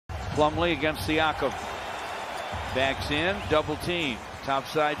Plumlee against Siakam. Backs in, double team. Top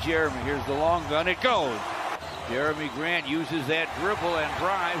side Jeremy, here's the long gun, it goes. Jeremy Grant uses that dribble and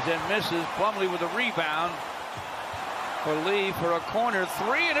drives and misses. Plumlee with a rebound for Lee for a corner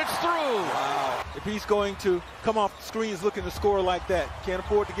three, and it's through. Wow. If he's going to come off the screens looking to score like that, can't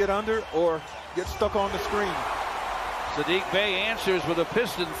afford to get under or get stuck on the screen. Saddiq Bey answers with a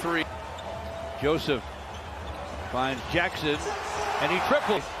piston three. Joseph finds Jackson, and he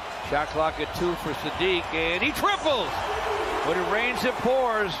triples. Shot clock at 2 for Saddiq, and he triples. When it rains, it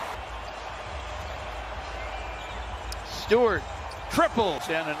pours. Stewart triples.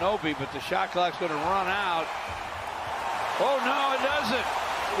 Anunoby, but the shot clock's going to run out. Oh, no, it doesn't.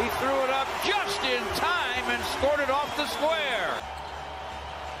 He threw it up just in time and scored it off the square.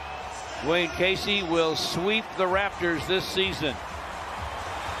 Dwayne Casey will sweep the Raptors this season.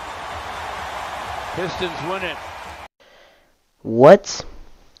 Pistons win it. What?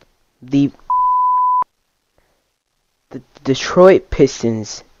 The Detroit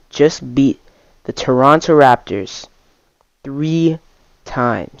Pistons just beat the Toronto Raptors 3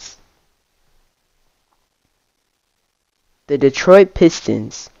 times. The Detroit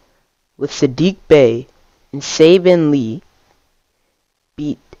Pistons, with Saddiq Bey and Saben Lee,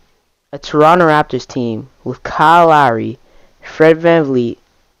 beat a Toronto Raptors team with Kyle Lowry, Fred VanVleet,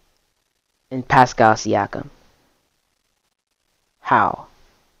 and Pascal Siakam. How?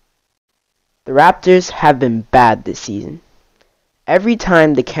 The Raptors have been bad this season. Every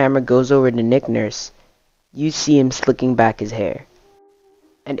time the camera goes over to Nick Nurse, you see him slicking back his hair.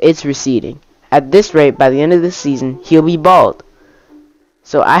 And it's receding. At this rate, by the end of the season, he'll be bald.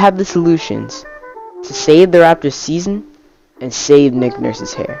 So I have the solutions to save the Raptors season and save Nick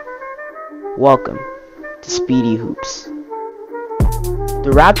Nurse's hair. Welcome to Speedy Hoops.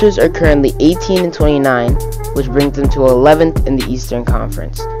 The Raptors are currently 18-29, which brings them to 11th in the Eastern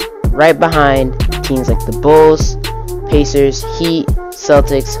Conference, right behind teams like the Bulls, Pacers, Heat,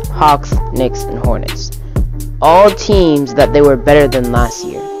 Celtics, Hawks, Knicks, and Hornets. All teams that they were better than last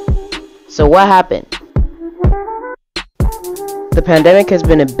year. So what happened? The pandemic has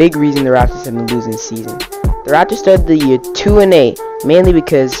been a big reason the Raptors have been losing this season. The Raptors started the year 2-8, mainly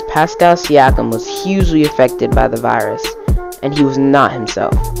because Pascal Siakam was hugely affected by the virus, and he was not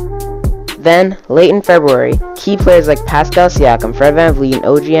himself. Then, late in February, key players like Pascal Siakam, Fred VanVleet, and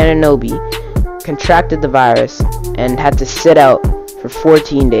OG Anunoby contracted the virus and had to sit out for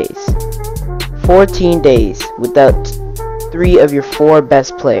 14 days. 14 days without 3 of your 4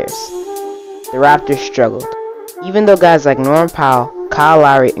 best players. The Raptors struggled. Even though guys like Norman Powell, Kyle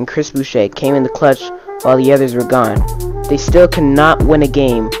Lowry, and Chris Boucher came in the clutch while the others were gone, they still could not win a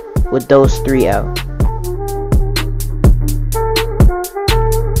game with those 3 out.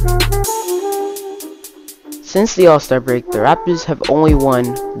 Since the All-Star break, the Raptors have only won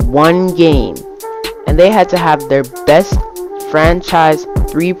 1 game, and they had to have their best franchise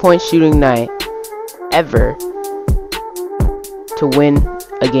 3-point shooting night ever to win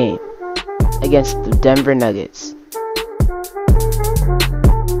a game against the Denver Nuggets.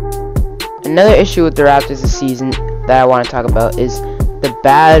 Another issue with the Raptors this season that I want to talk about is the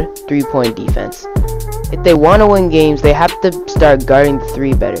bad 3-point defense. If they want to win games, they have to start guarding the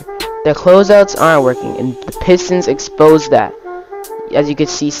 3 better. Their closeouts aren't working, and the Pistons exposed that. As you can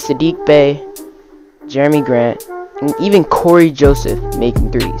see, Saddiq Bey, Jeremy Grant, and even Corey Joseph making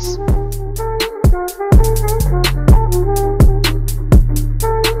 3s.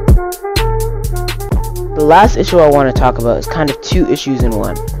 The last issue I want to talk about is kind of 2 issues in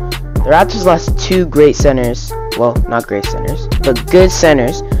one. The Raptors lost 2 great centers, well, not great centers, but good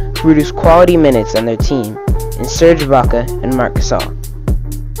centers who produced quality minutes on their team in Serge Ibaka and Marc Gasol.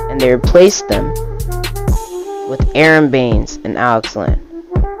 And they replaced them with Aaron Baines and Alex Len.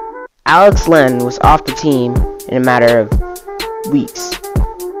 Alex Len was off the team in a matter of weeks.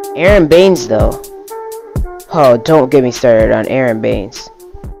 Aaron Baines, though, oh, don't get me started on Aaron Baines.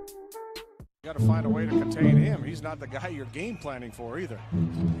 Got to find a way to contain him. He's not the guy you're game planning for either.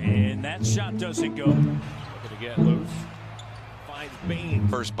 And that shot doesn't go. Looking to get loose. Finds Baines.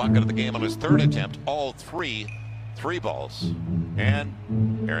 First bucket of the game on his 3rd attempt. All 3 balls. And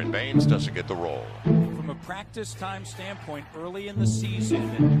Aaron Baines doesn't get the roll. From a practice time standpoint, early in the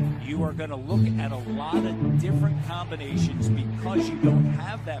season, you are going to look at a lot of different combinations because you don't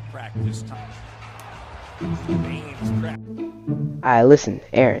have that practice time. Baines cracked. Alright, listen,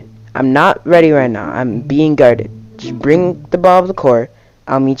 Aaron. I'm not ready right now. I'm being guarded. Just bring the ball to the court.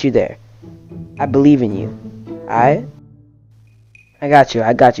 I'll meet you there. I believe in you. Alright? I got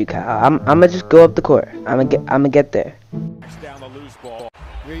you, Kyle. I'm gonna just go up the court. I'm gonna get there. Down the loose ball.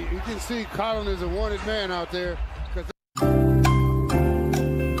 Yeah, you can see Colin is a wanted man out there.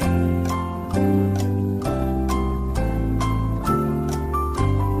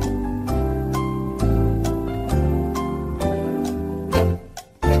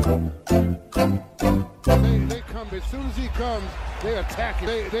 comes, they attack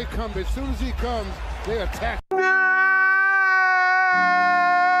him. They come. As soon as he comes, they attack.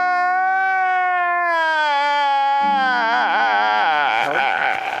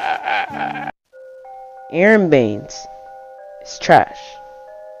 Aaron Baines is trash.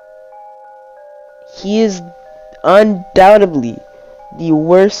 He is undoubtedly the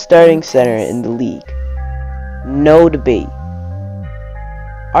worst starting center in the league. No debate.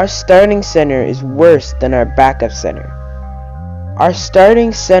 Our starting center is worse than our backup center. Our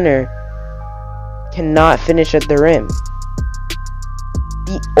starting center cannot finish at the rim.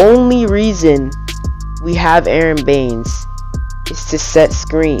 The only reason we have Aaron Baines is to set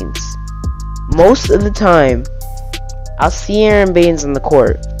screens. Most of the time, I'll see Aaron Baines on the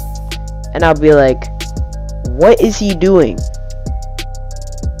court, and I'll be like, what is he doing?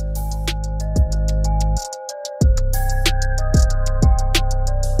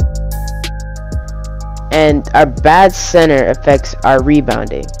 And our bad center affects our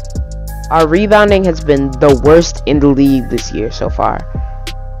rebounding. Our rebounding has been the worst in the league this year so far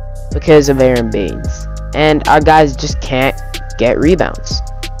because of Aaron Baines. And our guys just can't get rebounds.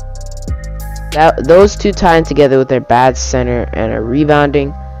 Those two tying together with their bad center and our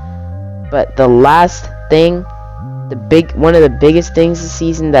rebounding. But the last thing, one of the biggest things this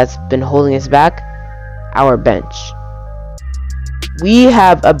season that's been holding us back, our bench. We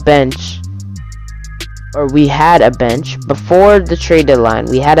have a bench, or we had a bench before the trade deadline.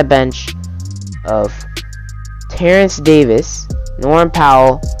 We had a bench of Terrence Davis, Norman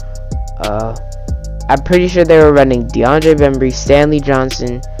Powell. I'm pretty sure they were running DeAndre Bembry, Stanley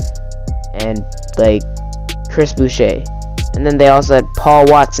Johnson, and like Chris Boucher. And then they also had Paul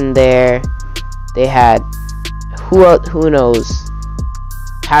Watson there. They had who knows,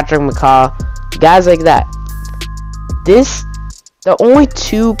 Patrick McCaw, guys like that. The only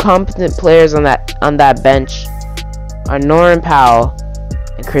two competent players on that bench are Norman Powell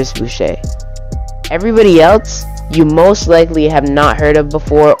and Chris Boucher. Everybody else you most likely have not heard of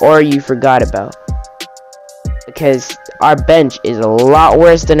before, or you forgot about, because our bench is a lot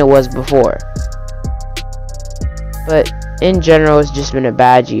worse than it was before. But in general, it's just been a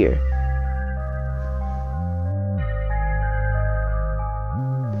bad year.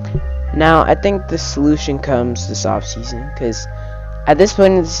 Now, I think the solution comes this offseason, because at this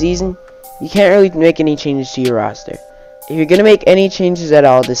point in the season, you can't really make any changes to your roster. If you're going to make any changes at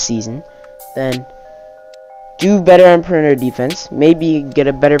all this season, then do better on perimeter defense. Maybe get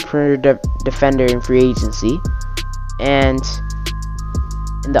a better perimeter defender in free agency. And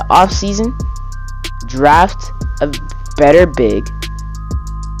in the offseason, draft a better big,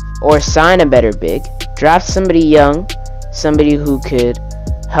 or sign a better big. Draft somebody young, somebody who could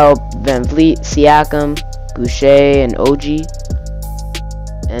help Van Vliet, Siakam, Boucher, and OG.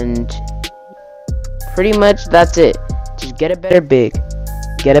 And pretty much that's it. Just get a better big,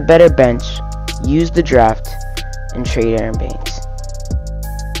 get a better bench, use the draft, and trade Aaron Baines.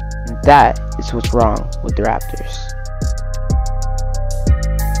 And that is what's wrong with the Raptors.